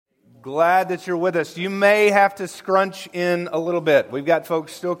Glad that you're with us. You may have to scrunch in a little bit. We've got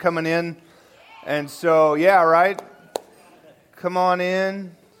folks still coming in. And so, yeah, right? Come on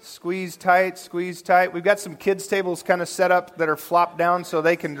in. Squeeze tight, squeeze tight. We've got some kids' tables kind of set up that are flopped down so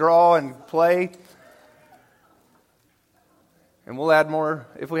they can draw and play. And we'll add more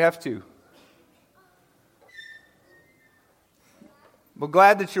if we have to. Well,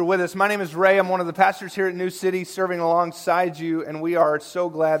 glad that you're with us. My name is Ray. I'm one of the pastors here at New City, serving alongside you, and we are so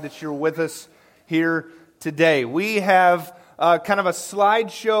glad that you're with us here today. We have kind of a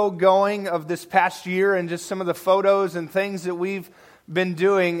slideshow going of this past year and just some of the photos and things that we've been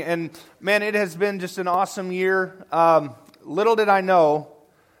doing, and man, it has been just an awesome year. Little did I know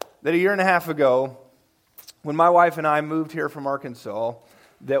that a year and a half ago, when my wife and I moved here from Arkansas,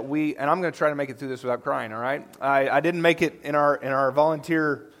 that and I'm going to try to make it through this without crying, all right? I didn't make it in our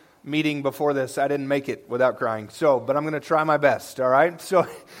volunteer meeting before this. I didn't make it without crying. But I'm going to try my best, all right? So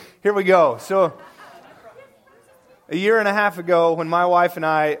here we go. So a year and a half ago, when my wife and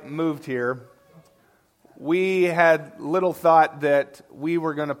I moved here, we had little thought that we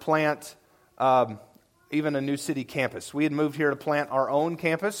were going to plant even a New City campus. We had moved here to plant our own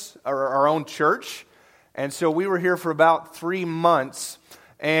campus, or our own church. And so we were here for about 3 months.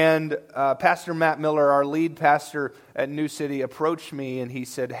 And Pastor Matt Miller, our lead pastor at New City, approached me and he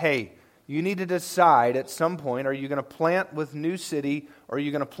said, hey, you need to decide at some point, are you going to plant with New City or are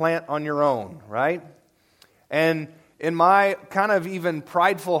you going to plant on your own, right? And in my kind of even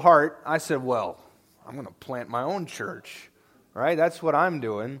prideful heart, I said, well, I'm going to plant my own church, right? That's what I'm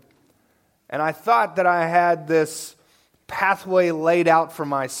doing. And I thought that I had this pathway laid out for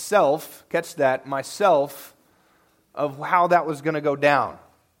myself, catch that, myself, of how that was going to go down.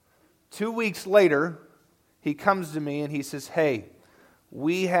 2 weeks later, he comes to me and he says, hey,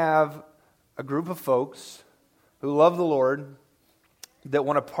 we have a group of folks who love the Lord that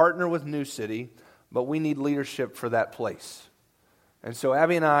want to partner with New City, but we need leadership for that place. And so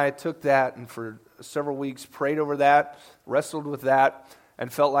Abby and I took that and for several weeks prayed over that, wrestled with that,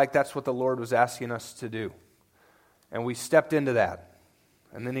 and felt like that's what the Lord was asking us to do. And we stepped into that.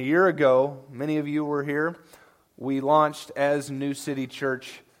 And then a year ago, many of you were here, we launched as New City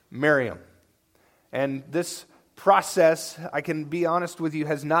Church Merriam. And this process, I can be honest with you,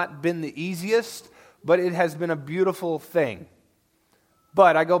 has not been the easiest, but it has been a beautiful thing.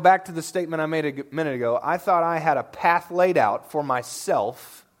 But I go back to the statement I made a minute ago. I thought I had a path laid out for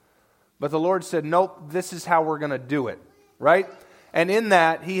myself, but the Lord said, nope, this is how we're going to do it, right? And in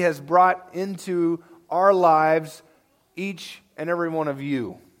that, He has brought into our lives each and every one of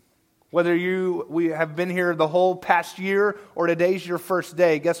you. Whether we have been here the whole past year or today's your first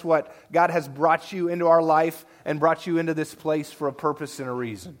day, guess what? God has brought you into our life and brought you into this place for a purpose and a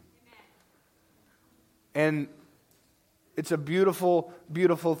reason. And it's a beautiful,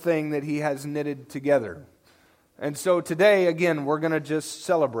 beautiful thing that He has knitted together. And so today, again, we're going to just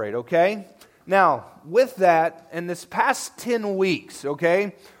celebrate, okay? Now, with that, in this past 10 weeks,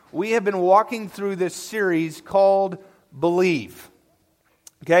 okay, we have been walking through this series called Believe,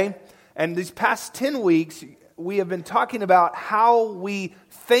 okay? And these past 10 weeks, we have been talking about how we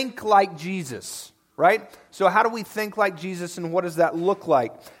think like Jesus, right? So how do we think like Jesus and what does that look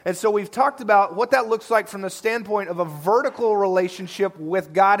like? And so we've talked about what that looks like from the standpoint of a vertical relationship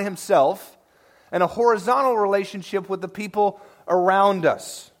with God Himself and a horizontal relationship with the people around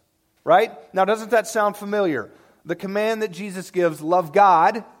us, right? Now, doesn't that sound familiar? The command that Jesus gives, love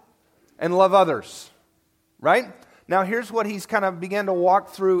God and love others, right? Now, here's what He's kind of began to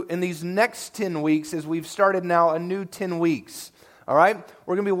walk through in these next 10 weeks as we've started now a new 10 weeks. All right?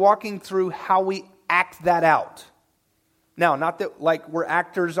 We're going to be walking through how we act that out. Now, not that like we're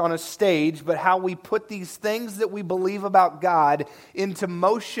actors on a stage, but how we put these things that we believe about God into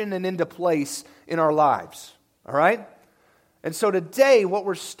motion and into place in our lives. All right? And so today, what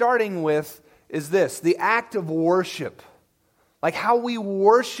we're starting with is this, the act of worship. Like how we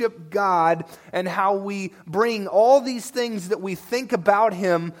worship God and how we bring all these things that we think about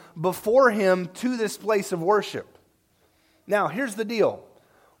Him before Him to this place of worship. Now, here's the deal.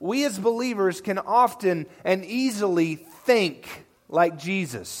 We as believers can often and easily think like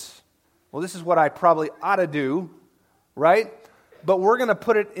Jesus. Well, this is what I probably ought to do, right? But we're going to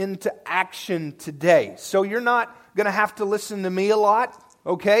put it into action today. So you're not going to have to listen to me a lot,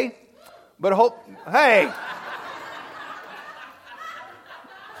 okay? But hey!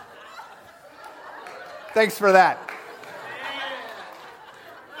 Thanks for that.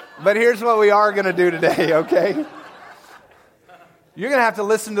 But here's what we are going to do today, okay? You're going to have to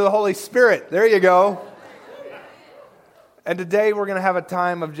listen to the Holy Spirit. There you go. And today we're going to have a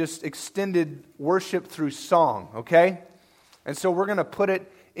time of just extended worship through song, okay? And so we're going to put it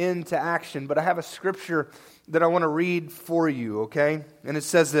into action. But I have a scripture that I want to read for you, okay? And it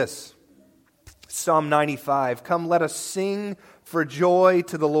says this, Psalm 95, "Come, let us sing for joy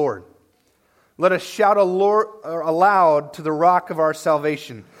to the Lord. Let us shout aloud to the rock of our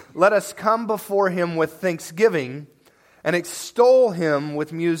salvation. Let us come before Him with thanksgiving and extol Him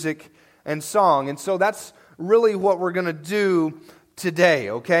with music and song." And so that's really what we're going to do today,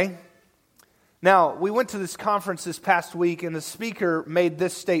 okay? Now, we went to this conference this past week, and the speaker made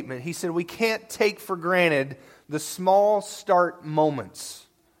this statement. He said, we can't take for granted the small start moments,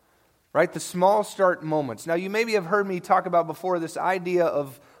 right? The small start moments. Now, you maybe have heard me talk about before this idea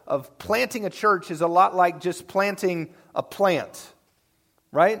of planting a church is a lot like just planting a plant,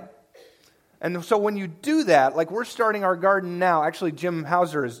 right? And so when you do that, like we're starting our garden now. Actually, Jim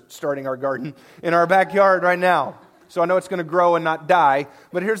Hauser is starting our garden in our backyard right now. So I know it's going to grow and not die.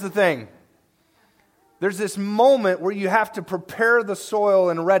 But here's the thing. There's this moment where you have to prepare the soil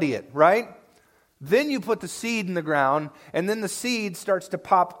and ready it, right? Then you put the seed in the ground, and then the seed starts to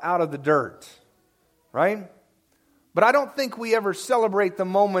pop out of the dirt, right? But I don't think we ever celebrate the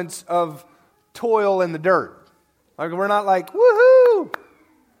moments of toil in the dirt. Like we're not like, woohoo!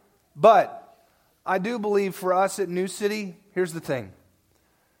 But I do believe for us at New City, here's the thing.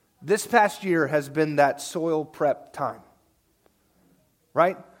 This past year has been that soil prep time,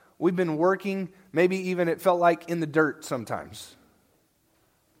 right? We've been working, maybe even it felt like in the dirt sometimes.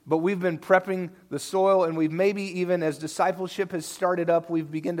 But we've been prepping the soil, and we've maybe even as discipleship has started up,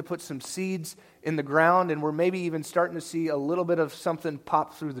 we've begun to put some seeds in the ground, and we're maybe even starting to see a little bit of something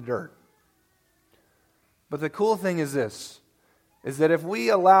pop through the dirt. But the cool thing is this, is that if we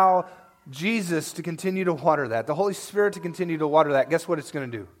allow Jesus to continue to water that, the Holy Spirit to continue to water that, guess what it's going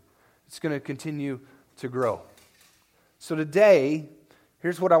to do? It's going to continue to grow. So today,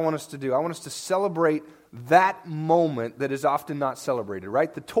 here's what I want us to do. I want us to celebrate that moment that is often not celebrated,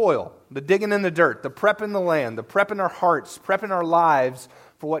 right? The toil, the digging in the dirt, the prep in the land, the prep in our hearts, prep in our lives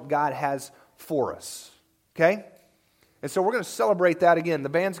for what God has for us, okay? And so we're going to celebrate that again. The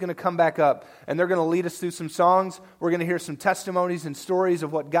band's going to come back up, and they're going to lead us through some songs. We're going to hear some testimonies and stories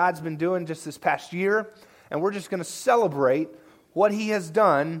of what God's been doing just this past year, and we're just going to celebrate what He has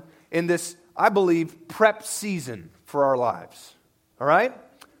done in this, I believe, prep season for our lives. All right?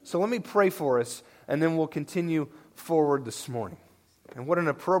 So let me pray for us, and then we'll continue forward this morning. And what an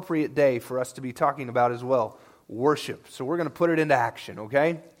appropriate day for us to be talking about as well, worship. So we're going to put it into action,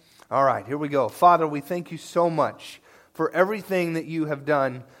 okay? All right, here we go. Father, we thank You so much for everything that You have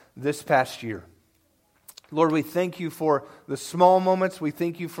done this past year. Lord, we thank You for the small moments. We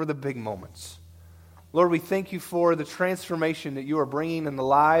thank You for the big moments. Lord, we thank You for the transformation that You are bringing in the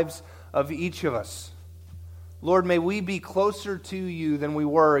lives of each of us. Lord, may we be closer to You than we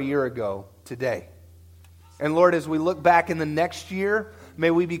were a year ago today. And Lord, as we look back in the next year, may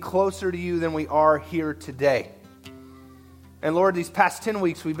we be closer to You than we are here today. And Lord, these past 10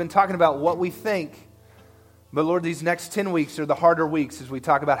 weeks, we've been talking about what we think. But Lord, these next 10 weeks are the harder weeks as we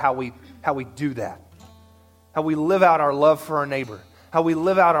talk about how we do that. How we live out our love for our neighbor. How we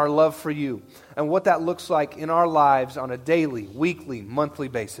live out our love for You. And what that looks like in our lives on a daily, weekly, monthly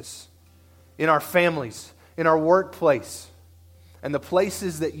basis. In our families, in our workplace, and the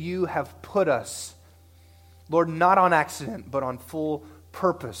places that You have put us, Lord, not on accident, but on full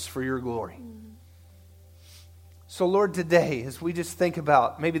purpose for Your glory. So Lord, today, as we just think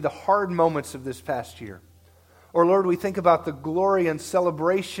about maybe the hard moments of this past year, or Lord, we think about the glory and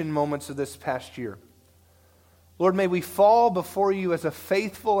celebration moments of this past year, Lord, may we fall before You as a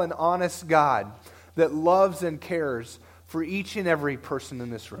faithful and honest God that loves and cares for each and every person in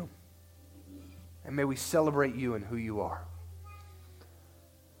this room. And may we celebrate You and who You are.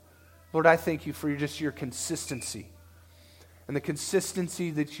 Lord, I thank You for just Your consistency. And the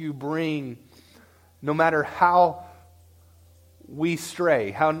consistency that You bring no matter how we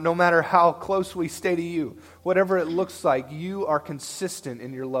stray, no matter how close we stay to You, whatever it looks like, You are consistent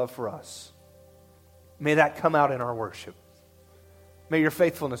in Your love for us. May that come out in our worship. May Your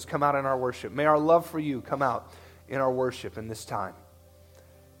faithfulness come out in our worship. May our love for You come out in our worship in this time.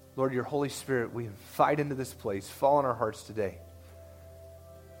 Lord, Your Holy Spirit, we invite into this place. Fall on our hearts today.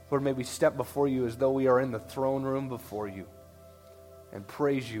 Lord, may we step before You as though we are in the throne room before You and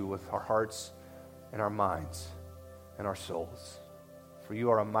praise You with our hearts and our minds and our souls. For You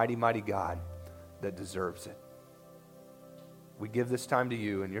are a mighty, mighty God that deserves it. We give this time to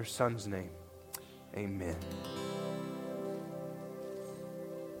You in Your Son's name. Amen.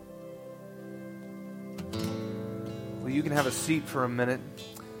 Well, you can have a seat for a minute.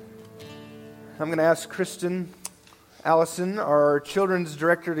 I'm going to ask Kristen Allison, our children's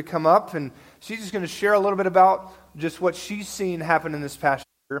director, to come up, and she's just going to share a little bit about just what she's seen happen in this past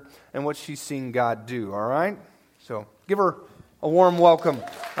year. and what she's seen God do, all right? So give her a warm welcome.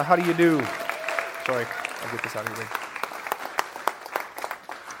 How do you do? Sorry, I'll get this out of your way.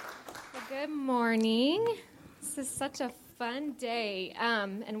 Well, good morning. This is such a fun day,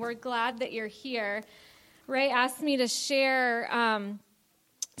 and we're glad that you're here. Ray asked me to share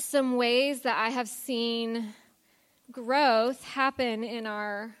some ways that I have seen growth happen in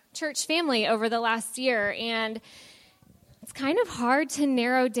our church family over the last year, and it's kind of hard to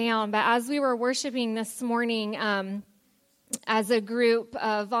narrow down, but as we were worshiping this morning as a group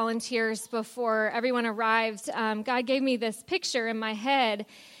of volunteers before everyone arrived, God gave me this picture in my head,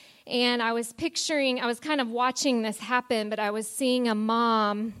 and I was kind of watching this happen, but I was seeing a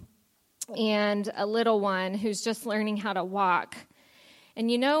mom and a little one who's just learning how to walk. And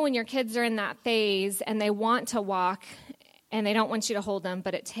you know when your kids are in that phase and they want to walk and they don't want you to hold them,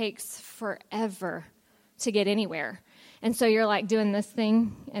 but it takes forever to get anywhere. And so you're like doing this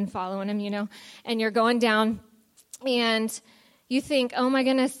thing and following him, and you're going down and you think, oh my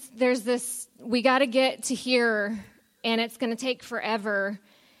goodness, there's this, we got to get to here and it's going to take forever.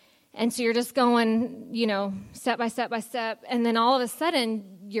 And so you're just going, step by step by step. And then all of a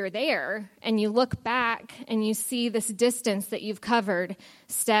sudden you're there and you look back and you see this distance that you've covered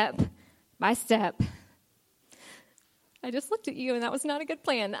step by step. I just looked at you and that was not a good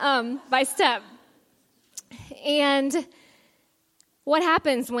plan. By step. And what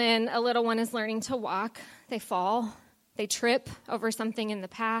happens when a little one is learning to walk? They fall, they trip over something in the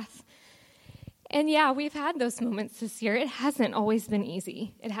path. And yeah, we've had those moments this year. It hasn't always been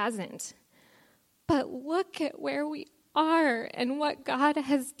easy. It hasn't. But look at where we are and what God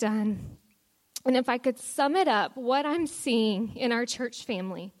has done. And if I could sum it up, what I'm seeing in our church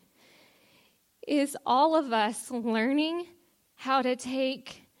family is all of us learning how to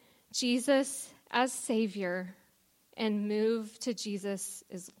take Jesus as Savior and move to Jesus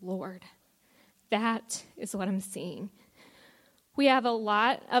as Lord. That is what I'm seeing. We have a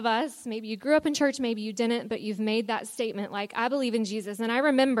lot of us, maybe you grew up in church, maybe you didn't, but you've made that statement like, I believe in Jesus. And I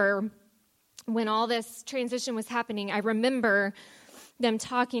remember when all this transition was happening, I remember them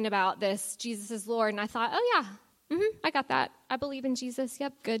talking about this, Jesus is Lord. And I thought, oh yeah, I got that. I believe in Jesus.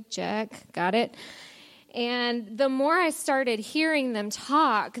 Yep, good, check, got it. And the more I started hearing them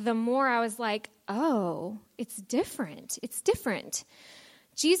talk, the more I was like, oh, it's different. It's different.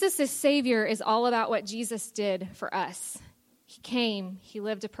 Jesus' Savior is all about what Jesus did for us. He came, he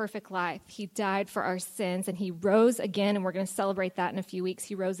lived a perfect life, he died for our sins, and he rose again, and we're going to celebrate that in a few weeks.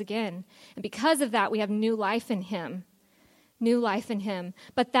 He rose again. And because of that, we have new life in him. New life in him.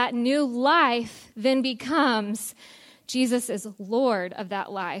 But that new life then becomes Jesus is Lord of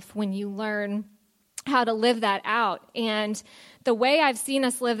that life when you learn how to live that out. And the way I've seen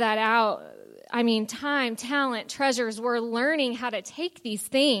us live that out, time, talent, treasures, we're learning how to take these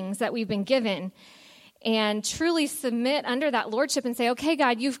things that we've been given and truly submit under that lordship and say, okay,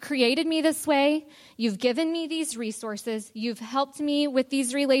 God, you've created me this way. You've given me these resources. You've helped me with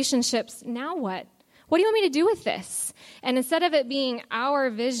these relationships. Now what? What do you want me to do with this? And instead of it being our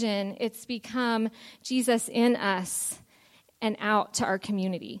vision, it's become Jesus in us and out to our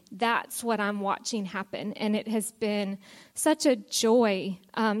community. That's what I'm watching happen. And it has been such a joy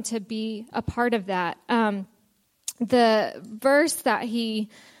to be a part of that. The verse that he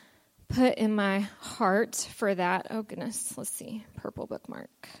put in my heart for that. Oh, goodness. Let's see. Purple bookmark.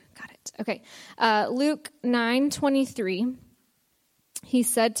 Got it. Okay. Luke 9:23.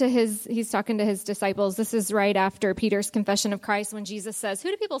 He's talking to his disciples. This is right after Peter's confession of Christ when Jesus says, who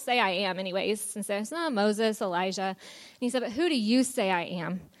do people say I am anyways? And says, Moses, Elijah. And he said, but who do you say I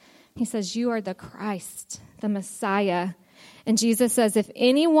am? He says, you are the Christ, the Messiah. And Jesus says, if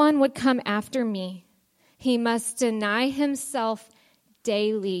anyone would come after me, he must deny himself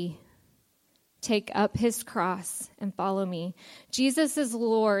daily, take up his cross, and follow me. Jesus as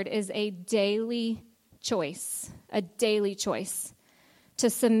Lord is a daily choice to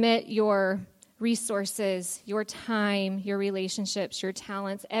submit your resources, your time, your relationships, your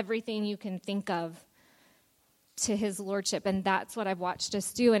talents, everything you can think of to his lordship. And that's what I've watched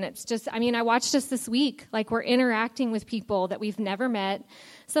us do. And it's just, I watched us this week. Like, we're interacting with people that we've never met.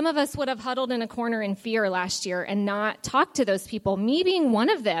 Some of us would have huddled in a corner in fear last year and not talked to those people. Me being one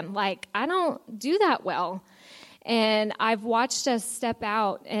of them. Like, I don't do that well. And I've watched us step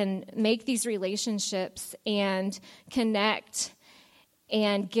out and make these relationships and connect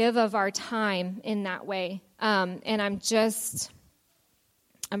and give of our time in that way. And I'm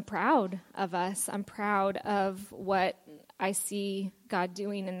proud of us. I'm proud of what I see God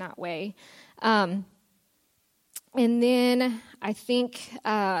doing in that way. And then I think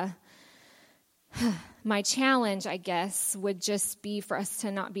my challenge, I guess, would just be for us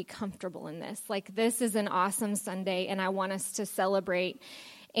to not be comfortable in this. Like, this is an awesome Sunday, and I want us to celebrate,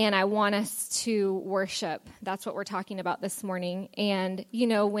 and I want us to worship. That's what we're talking about this morning. And,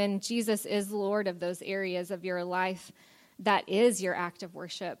 when Jesus is Lord of those areas of your life, that is your act of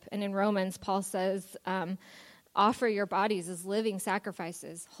worship. And in Romans, Paul says, offer your bodies as living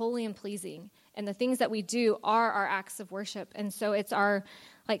sacrifices, holy and pleasing. And the things that we do are our acts of worship. And so it's our,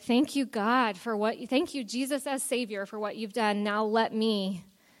 thank you, God, thank you, Jesus, as Savior, for what you've done. Now let me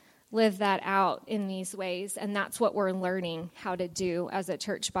live that out in these ways. And that's what we're learning how to do as a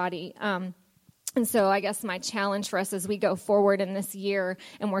church body. And so I guess my challenge for us as we go forward in this year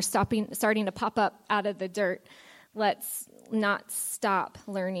and we're starting to pop up out of the dirt, let's not stop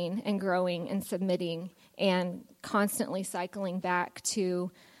learning and growing and submitting and constantly cycling back to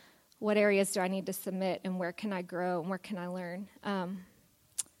what areas do I need to submit and where can I grow and where can I learn.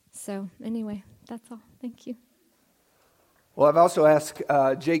 So anyway, that's all. Thank you. Well, I've also asked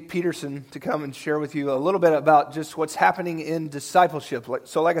Jake Peterson to come and share with you a little bit about just what's happening in discipleship.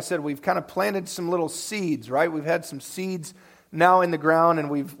 So like I said, we've kind of planted some little seeds, right? We've had some seeds now in the ground, and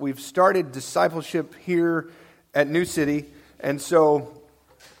we've started discipleship here at New City. And so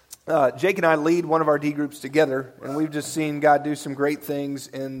Jake and I lead one of our D groups together, and we've just seen God do some great things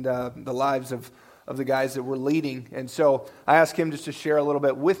in the lives of the guys that we're leading. And so I asked him just to share a little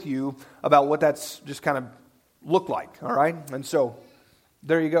bit with you about what that's just kind of look like, all right? And so,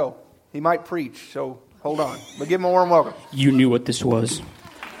 there you go. He might preach, so hold on. But give him a warm welcome. You knew what this was.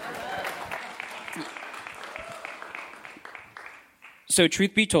 So,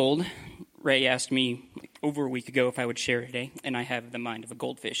 truth be told, Ray asked me over a week ago if I would share today, and I have the mind of a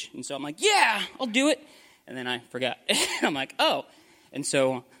goldfish. And so I'm like, yeah, I'll do it. And then I forgot. I'm like, oh. And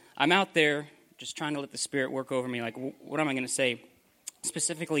so I'm out there just trying to let the Spirit work over me, like, what am I going to say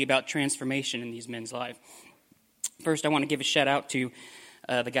specifically about transformation in these men's lives? First, I want to give a shout out to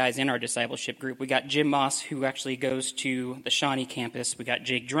the guys in our discipleship group. We got Jim Moss, who actually goes to the Shawnee campus. We got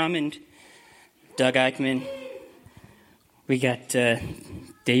Jake Drummond, Doug Eichmann. We got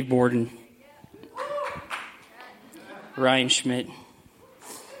Dave Borden, Ryan Schmidt.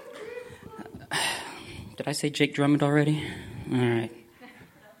 Did I say Jake Drummond already? All right.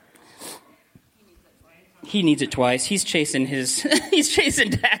 He needs it twice. He's chasing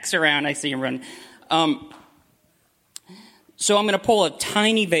Dax around. I see him run. So I'm going to pull a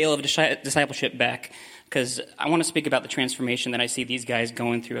tiny veil of discipleship back because I want to speak about the transformation that I see these guys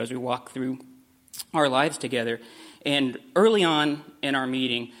going through as we walk through our lives together. And early on in our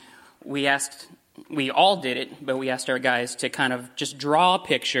meeting, we all did it, but we asked our guys to kind of just draw a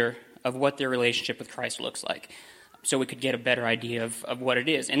picture of what their relationship with Christ looks like so we could get a better idea of what it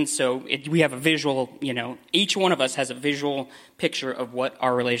is. And so we have a visual, each one of us has a visual picture of what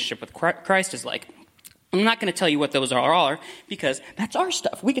our relationship with Christ is like. I'm not going to tell you what those are because that's our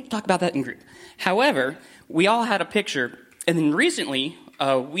stuff. We get to talk about that in group. However, we all had a picture, and then recently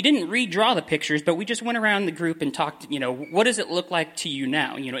we didn't redraw the pictures, but we just went around the group and talked, what does it look like to you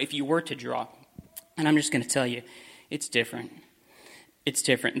now, if you were to draw? And I'm just going to tell you, it's different. It's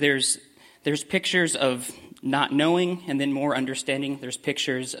different. There's pictures of not knowing and then more understanding. There's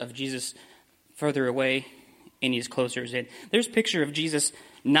pictures of Jesus further away and he's closer in. There's a picture of Jesus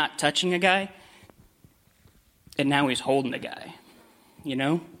not touching a guy, and now he's holding the guy,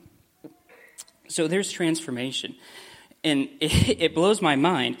 So there's transformation. And it blows my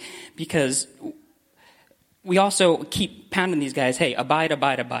mind because we also keep pounding these guys, hey, abide,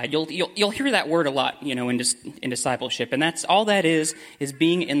 abide, abide. You'll hear that word a lot, in discipleship. And that's all that is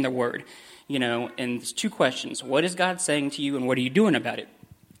being in the word, And there's two questions. What is God saying to you and what are you doing about it?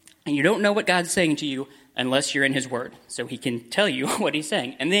 And you don't know what God's saying to you unless you're in his word. So he can tell you what he's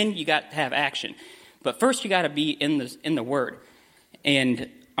saying. And then you got to have action. But first, you got to be in the Word. And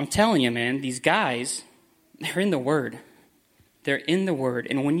I'm telling you, man, these guys, they're in the Word. They're in the Word.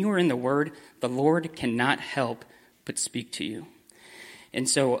 And when you are in the Word, the Lord cannot help but speak to you. And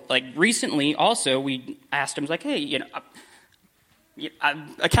so, recently, also, we asked them, hey,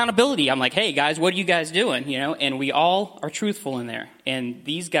 accountability. I'm like, hey, guys, what are you guys doing? And we all are truthful in there. And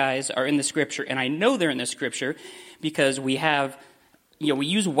these guys are in the Scripture. And I know they're in the Scripture because we have... we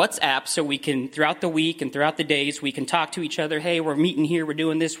use WhatsApp so we can, throughout the week and throughout the days, we can talk to each other. Hey, we're meeting here, we're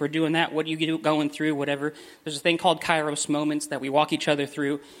doing this, we're doing that. What are you going through, whatever. There's a thing called Kairos Moments that we walk each other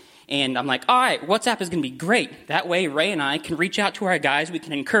through. And I'm like, all right, WhatsApp is going to be great. That way, Ray and I can reach out to our guys. We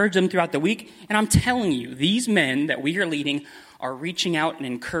can encourage them throughout the week. And I'm telling you, these men that we are leading are reaching out and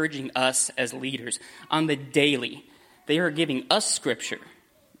encouraging us as leaders on the daily. They are giving us Scripture.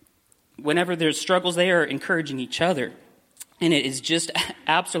 Whenever there's struggles, they are encouraging each other. And it is just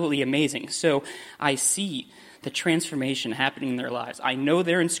absolutely amazing. So I see the transformation happening in their lives. I know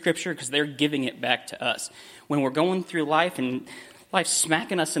they're in Scripture because they're giving it back to us. When we're going through life and life's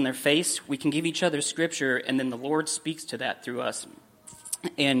smacking us in their face, we can give each other Scripture, and then the Lord speaks to that through us.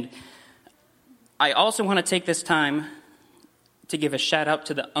 And I also want to take this time to give a shout out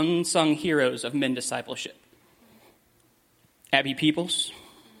to the unsung heroes of men discipleship. Abby Peoples,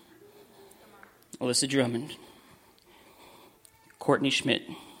 Alyssa Drummond, Courtney Schmidt,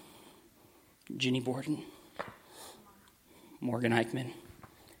 Ginny Borden, Morgan Eichman,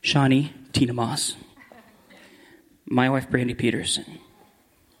 Shawnee Tina Moss, my wife Brandy Peterson.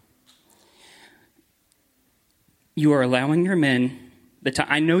 You are allowing your men the time.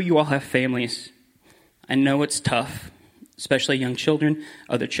 I know you all have families. I know it's tough, especially young children,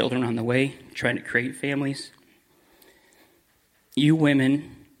 other children on the way, trying to create families. You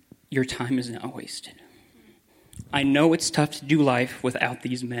women, your time is not wasted. I know it's tough to do life without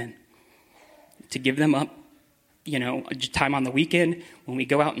these men. To give them up, time on the weekend, when we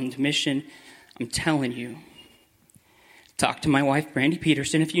go out into mission, I'm telling you, talk to my wife, Brandy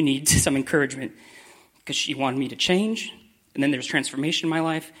Peterson, if you need some encouragement, because she wanted me to change, and then there's transformation in my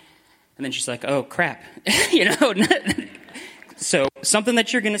life, and then she's like, oh, crap, So something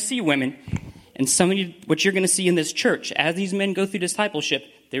that you're going to see, women, and what you're going to see in this church, as these men go through discipleship,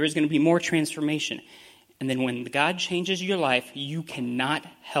 there is going to be more transformation. And then when God changes your life, you cannot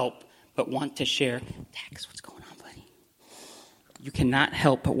help but want to share. Dax, what's going on, buddy? You cannot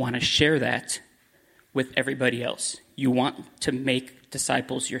help but want to share that with everybody else. You want to make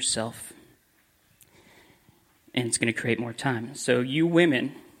disciples yourself. And it's going to create more time. So you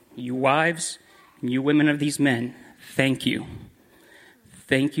women, you wives, and you women of these men, thank you.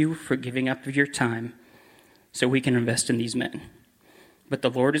 Thank you for giving up of your time so we can invest in these men. But the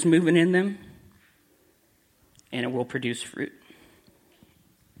Lord is moving in them, and it will produce fruit.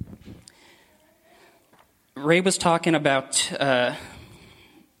 Ray was talking about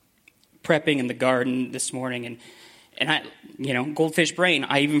prepping in the garden this morning, and I, goldfish brain,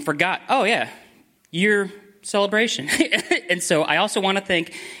 I even forgot, oh yeah, year celebration. And so I also want to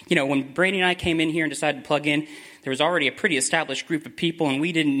thank, when Brady and I came in here and decided to plug in, there was already a pretty established group of people, and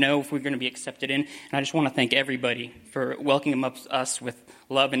we didn't know if we were going to be accepted in. And I just want to thank everybody for welcoming us with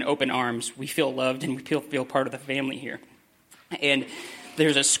love and open arms. We feel loved, and we feel part of the family here. And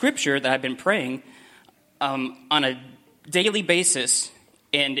there's a scripture that I've been praying on a daily basis,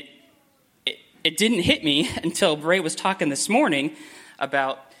 and it didn't hit me until Ray was talking this morning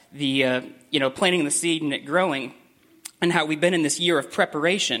about the planting the seed and it growing, and how we've been in this year of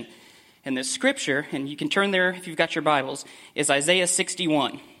preparation. And this scripture, and you can turn there if you've got your Bibles, is Isaiah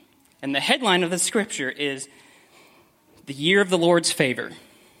 61. And the headline of the scripture is the year of the Lord's favor.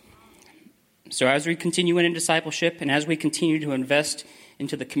 So as we continue in discipleship and as we continue to invest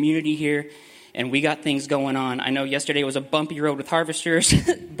into the community here, and we got things going on. I know yesterday was a bumpy road with harvesters,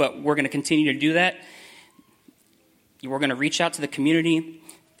 but we're going to continue to do that. We're going to reach out to the community.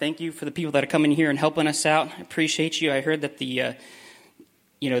 Thank you for the people that are coming here and helping us out. I appreciate you. I heard that the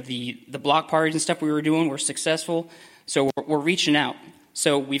block parties and stuff we were doing were successful. So we're reaching out.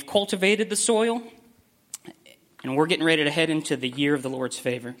 So we've cultivated the soil, and we're getting ready to head into the year of the Lord's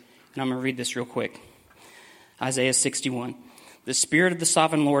favor. And I'm going to read this real quick. Isaiah 61. The Spirit of the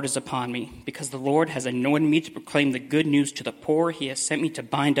Sovereign Lord is upon me, because the Lord has anointed me to proclaim the good news to the poor. He has sent me to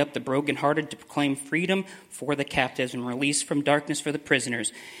bind up the brokenhearted, to proclaim freedom for the captives and release from darkness for the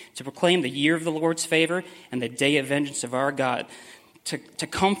prisoners, to proclaim the year of the Lord's favor and the day of vengeance of our God, to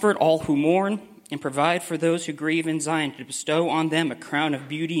comfort all who mourn and provide for those who grieve in Zion, to bestow on them a crown of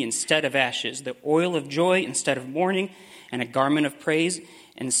beauty instead of ashes, the oil of joy instead of mourning, and a garment of praise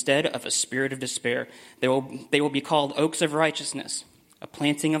instead of a spirit of despair. They will be called oaks of righteousness, a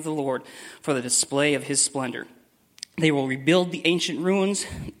planting of the Lord for the display of his splendor. They will rebuild the ancient ruins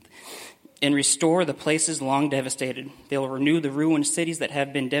and restore the places long devastated. They will renew the ruined cities that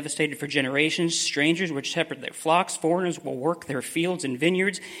have been devastated for generations. Strangers will shepherd their flocks. Foreigners will work their fields and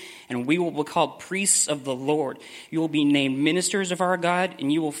vineyards, and we will be called priests of the Lord. You will be named ministers of our God,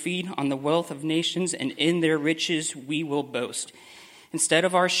 and you will feed on the wealth of nations, and in their riches we will boast. Instead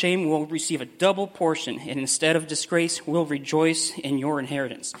of our shame, we'll receive a double portion, and instead of disgrace, we'll rejoice in your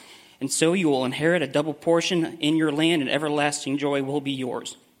inheritance. And so you will inherit a double portion in your land, and everlasting joy will be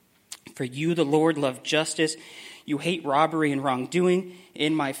yours. For you, the Lord, love justice. You hate robbery and wrongdoing.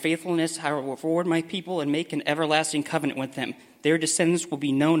 In my faithfulness, I will reward my people and make an everlasting covenant with them. Their descendants will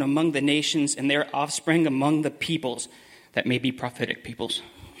be known among the nations, and their offspring among the peoples. That may be prophetic peoples.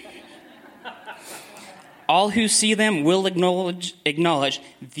 All who see them will acknowledge,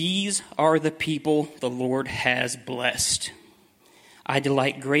 these are the people the Lord has blessed. I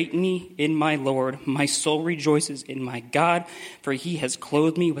delight greatly in my Lord. My soul rejoices in my God, for he has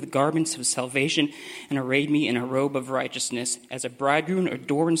clothed me with garments of salvation and arrayed me in a robe of righteousness. As a bridegroom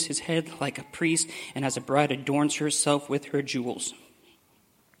adorns his head like a priest, and as a bride adorns herself with her jewels.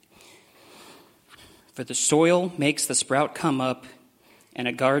 For the soil makes the sprout come up, and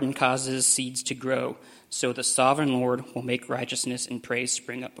a garden causes seeds to grow. So the sovereign Lord will make righteousness and praise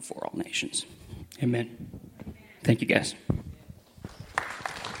spring up before all nations. Amen. Thank you, guys.